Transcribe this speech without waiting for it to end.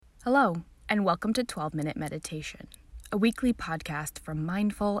Hello, and welcome to 12-Minute Meditation, a weekly podcast from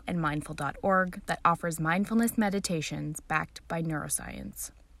Mindful and Mindful.org that offers mindfulness meditations backed by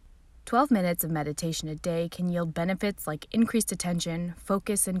neuroscience. 12 minutes of meditation a day can yield benefits like increased attention,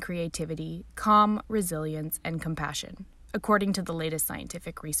 focus and creativity, calm, resilience, and compassion, according to the latest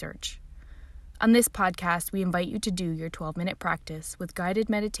scientific research. On this podcast, we invite you to do your 12-minute practice with guided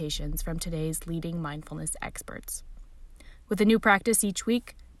meditations from today's leading mindfulness experts. With a new practice each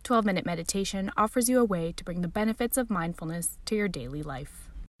week, 12-Minute Meditation offers you a way to bring the benefits of mindfulness to your daily life.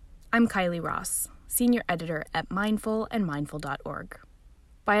 I'm Kylie Ross, Senior Editor at Mindful and Mindful.org.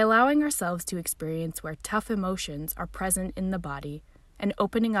 By allowing ourselves to experience where tough emotions are present in the body and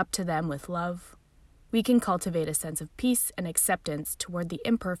opening up to them with love, we can cultivate a sense of peace and acceptance toward the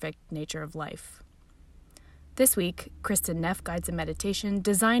imperfect nature of life. This week, Kristen Neff guides a meditation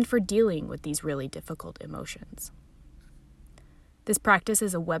designed for dealing with these really difficult emotions. This practice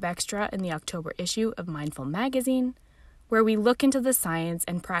is a web extra in the October issue of Mindful magazine, where we look into the science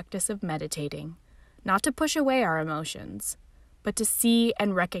and practice of meditating, not to push away our emotions, but to see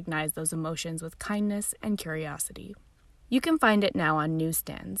and recognize those emotions with kindness and curiosity. You can find it now on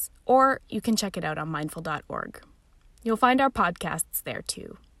newsstands, or you can check it out on mindful.org. You'll find our podcasts there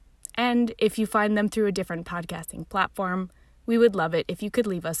too. And if you find them through a different podcasting platform, we would love it if you could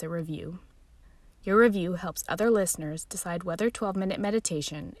leave us a review. Your review helps other listeners decide whether 12-minute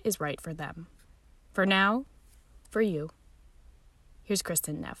meditation is right for them. For now, for you, here's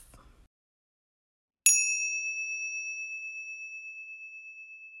Kristen Neff.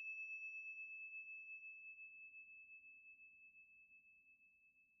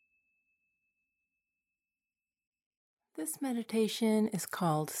 This meditation is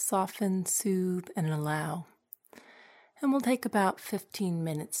called Soften, Soothe, and Allow, and will take about 15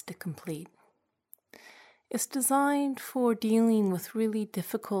 minutes to complete. It's designed for dealing with really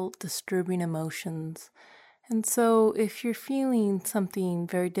difficult, disturbing emotions. And so if you're feeling something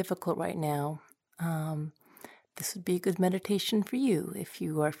very difficult right now, this would be a good meditation for you. If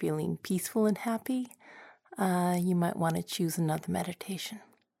you are feeling peaceful and happy, you might want to choose another meditation.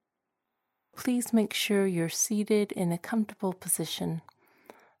 Please make sure you're seated in a comfortable position,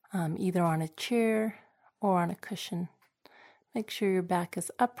 either on a chair or on a cushion. Make sure your back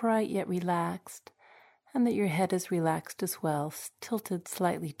is upright yet relaxed, and that your head is relaxed as well, tilted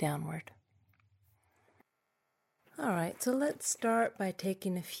slightly downward. All right, so let's start by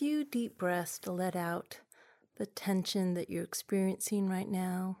taking a few deep breaths to let out the tension that you're experiencing right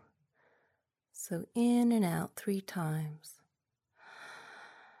now. So in and out 3 times.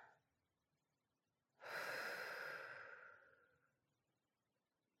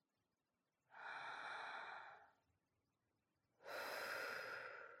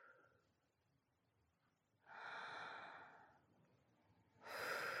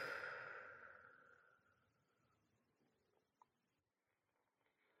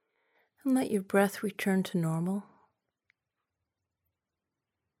 And let your breath return to normal.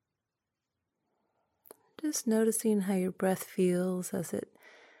 Just noticing how your breath feels as it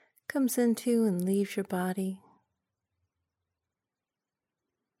comes into and leaves your body.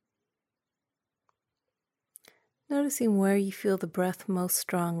 Noticing where you feel the breath most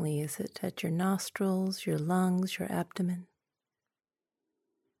strongly. Is it at your nostrils, your lungs, your abdomen?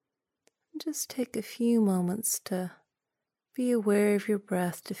 Just take a few moments to be aware of your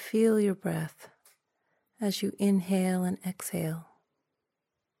breath, to feel your breath as you inhale and exhale.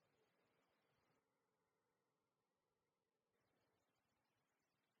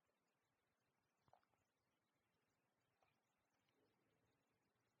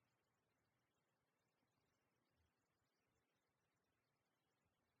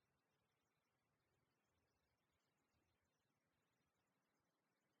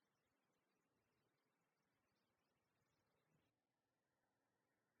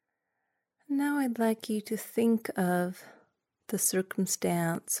 Now I'd like you to think of the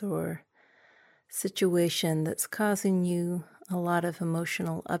circumstance or situation that's causing you a lot of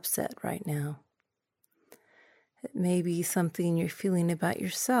emotional upset right now. It may be something you're feeling about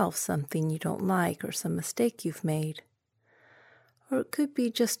yourself, something you don't like, or some mistake you've made. Or it could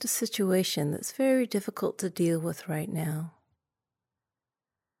be just a situation that's very difficult to deal with right now.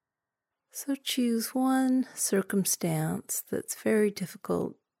 So choose one circumstance that's very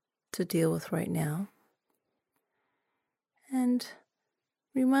difficult to deal with right now. And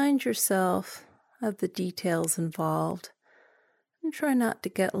remind yourself of the details involved. And try not to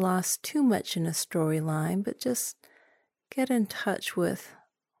get lost too much in a storyline, but just get in touch with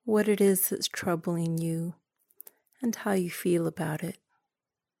what it is that's troubling you and how you feel about it.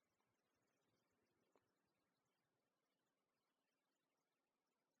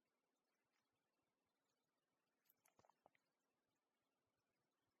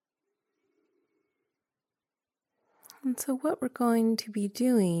 And so what we're going to be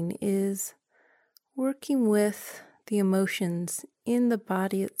doing is working with the emotions in the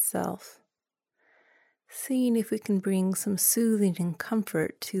body itself, seeing if we can bring some soothing and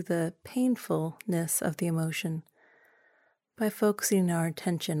comfort to the painfulness of the emotion by focusing our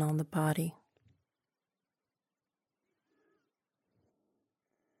attention on the body.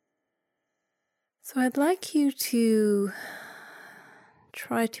 So I'd like you to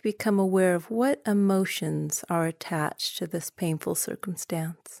try to become aware of what emotions are attached to this painful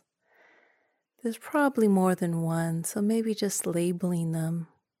circumstance. There's probably more than one, so maybe just labeling them: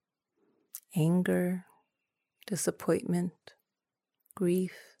 anger, disappointment,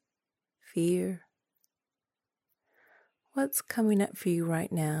 grief, fear. What's coming up for you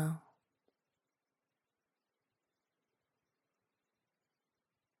right now?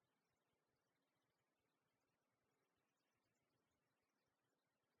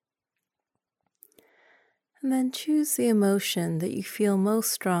 And then choose the emotion that you feel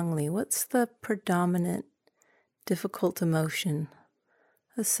most strongly. What's the predominant difficult emotion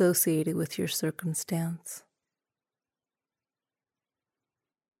associated with your circumstance?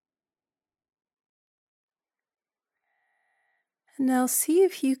 And now see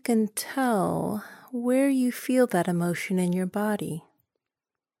if you can tell where you feel that emotion in your body.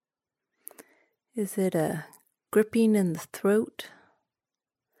 Is it a gripping in the throat?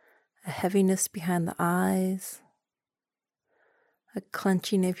 A heaviness behind the eyes, a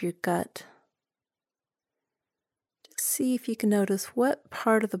clenching of your gut? Just see if you can notice what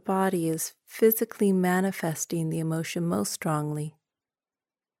part of the body is physically manifesting the emotion most strongly.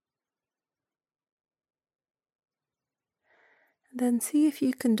 And then see if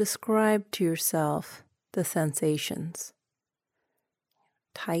you can describe to yourself the sensations: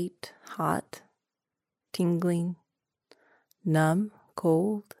 tight, hot, tingling, numb,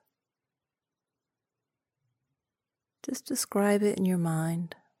 cold. Just describe it in your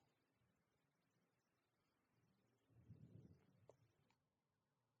mind.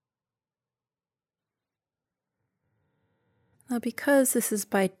 Now, because this is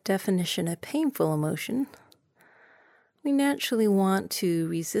by definition a painful emotion, we naturally want to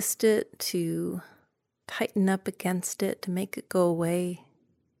resist it, to tighten up against it, to make it go away.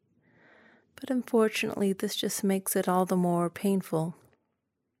 But unfortunately, this just makes it all the more painful.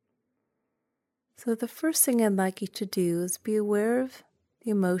 So the first thing I'd like you to do is be aware of the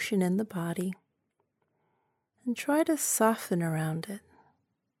emotion in the body and try to soften around it.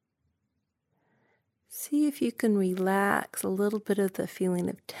 See if you can relax a little bit of the feeling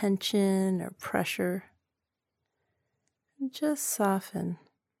of tension or pressure, and just soften.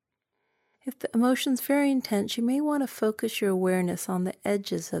 If the emotion's very intense, you may want to focus your awareness on the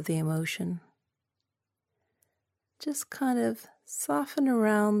edges of the emotion. Just kind of soften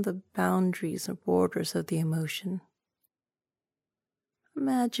around the boundaries or borders of the emotion.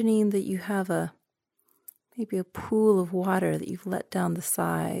 Imagining that you have maybe a pool of water that you've let down the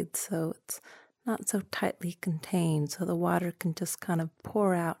side, so it's not so tightly contained, so the water can just kind of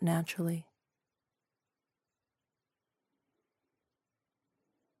pour out naturally.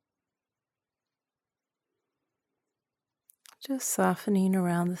 Just softening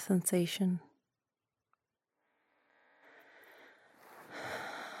around the sensation.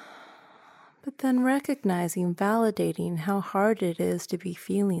 But then recognizing, validating how hard it is to be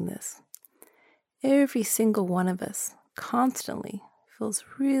feeling this. Every single one of us constantly feels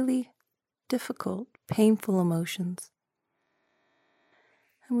really difficult, painful emotions.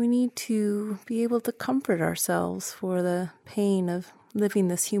 And we need to be able to comfort ourselves for the pain of living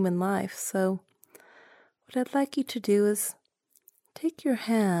this human life. So what I'd like you to do is take your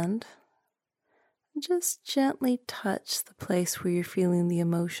hand and just gently touch the place where you're feeling the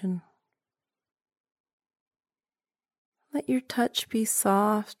emotion. Let your touch be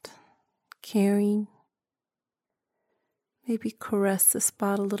soft, caring. Maybe caress the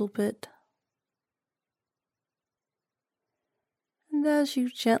spot a little bit. And as you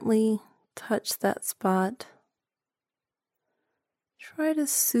gently touch that spot, try to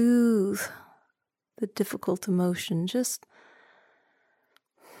soothe the difficult emotion, just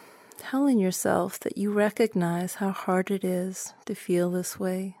telling yourself that you recognize how hard it is to feel this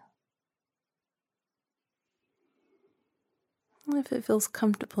way. If it feels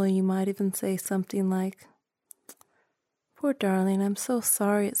comfortable, you might even say something like, "Poor darling, I'm so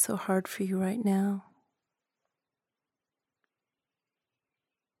sorry it's so hard for you right now."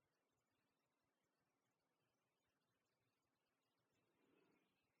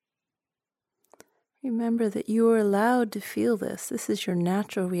 Remember that you are allowed to feel this. This is your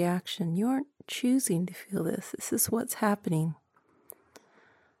natural reaction. You aren't choosing to feel this. This is what's happening.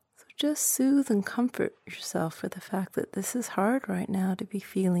 So just soothe and comfort yourself for the fact that this is hard right now to be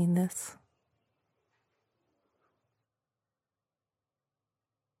feeling this.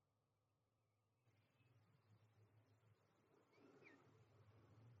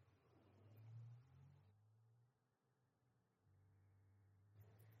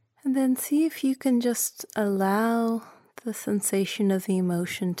 And then see if you can just allow the sensation of the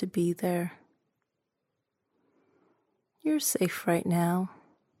emotion to be there. You're safe right now,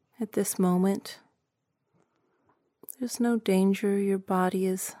 at this moment. There's no danger. Your body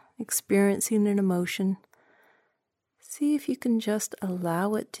is experiencing an emotion. See if you can just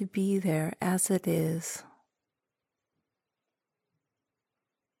allow it to be there as it is.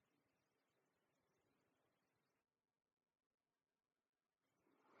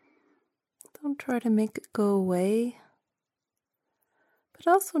 Don't try to make it go away, but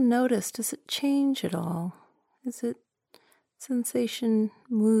also notice, does it change at all? Is it sensation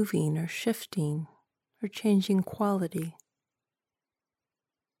moving or shifting or changing quality?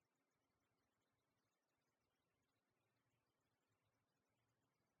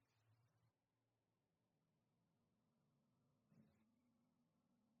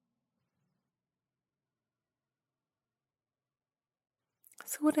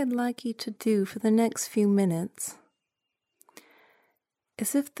 So what I'd like you to do for the next few minutes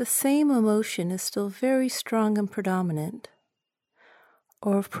is, if the same emotion is still very strong and predominant,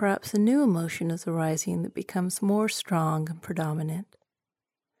 or if perhaps a new emotion is arising that becomes more strong and predominant,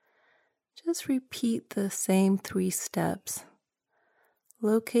 just repeat the same 3 steps,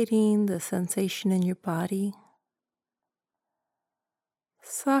 locating the sensation in your body,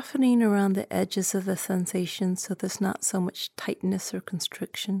 softening around the edges of the sensation so there's not so much tightness or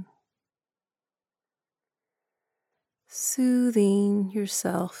constriction, soothing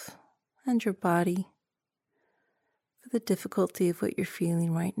yourself and your body for the difficulty of what you're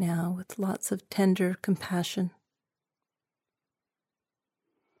feeling right now with lots of tender compassion.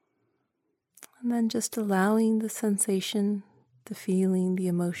 And then just allowing the sensation, the feeling, the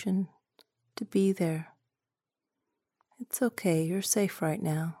emotion to be there. It's okay, you're safe right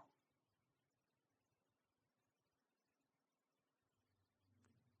now.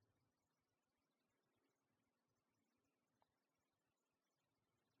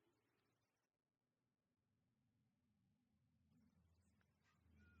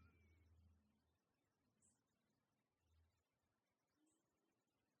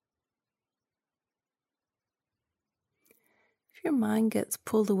 If your mind gets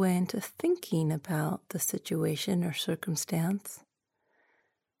pulled away into thinking about the situation or circumstance,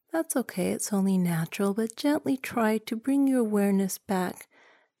 that's okay, it's only natural, but gently try to bring your awareness back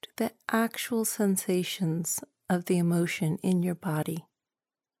to the actual sensations of the emotion in your body,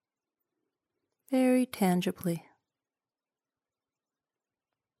 very tangibly.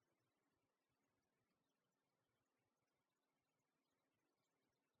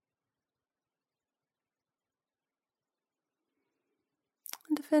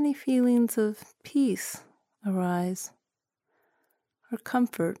 And if any feelings of peace arise or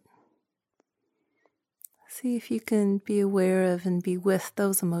comfort, see if you can be aware of and be with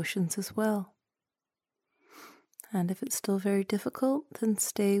those emotions as well. And if it's still very difficult, then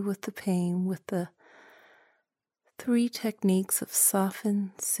stay with the pain with the 3 techniques of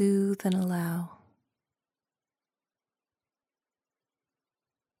soften, soothe, and allow.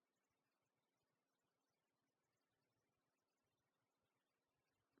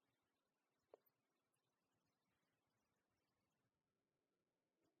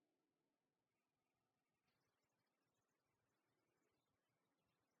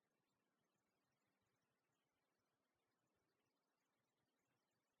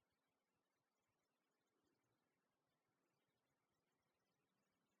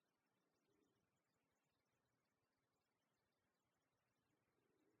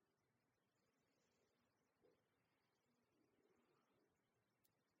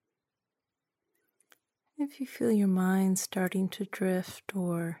 If you feel your mind starting to drift,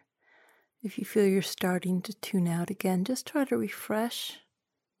 or if you feel you're starting to tune out again, just try to refresh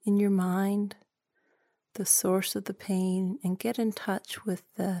in your mind the source of the pain and get in touch with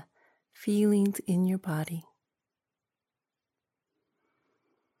the feelings in your body.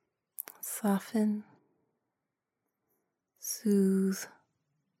 Soften, soothe,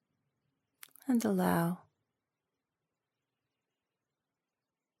 and allow.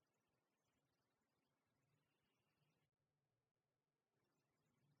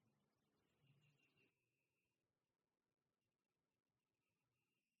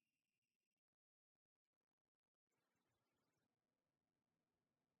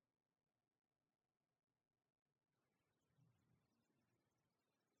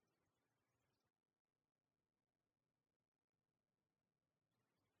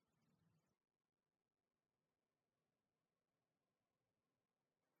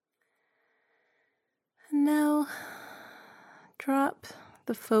 And now drop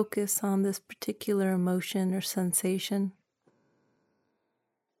the focus on this particular emotion or sensation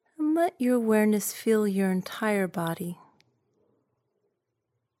and let your awareness fill your entire body.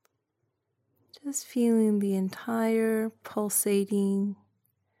 Just feeling the entire pulsating,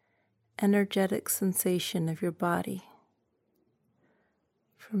 energetic sensation of your body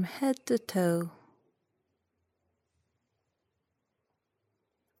from head to toe.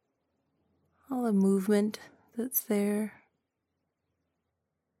 All the movement that's there,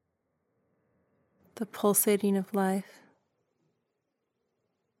 the pulsating of life.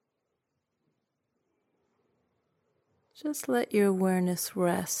 Just let your awareness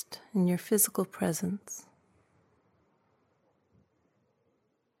rest in your physical presence.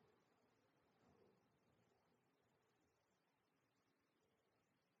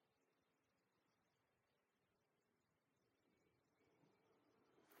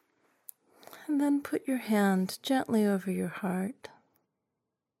 And then put your hand gently over your heart.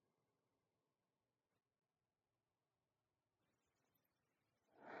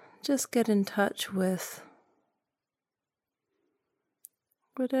 Just get in touch with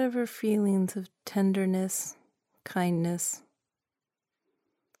whatever feelings of tenderness, kindness,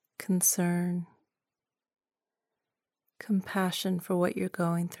 concern, compassion for what you're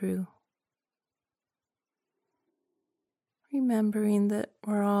going through. Remembering that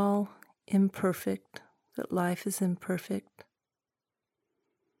we're all imperfect, that life is imperfect,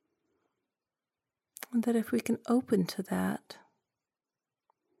 and that if we can open to that,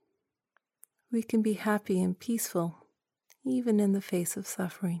 we can be happy and peaceful, even in the face of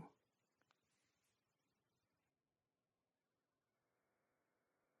suffering.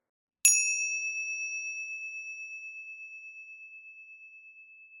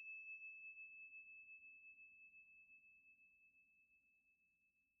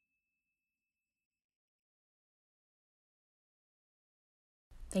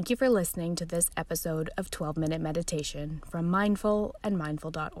 Thank you for listening to this episode of 12-Minute Meditation from Mindful and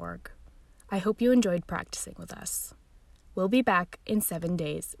Mindful.org. I hope you enjoyed practicing with us. We'll be back in 7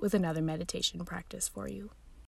 days with another meditation practice for you.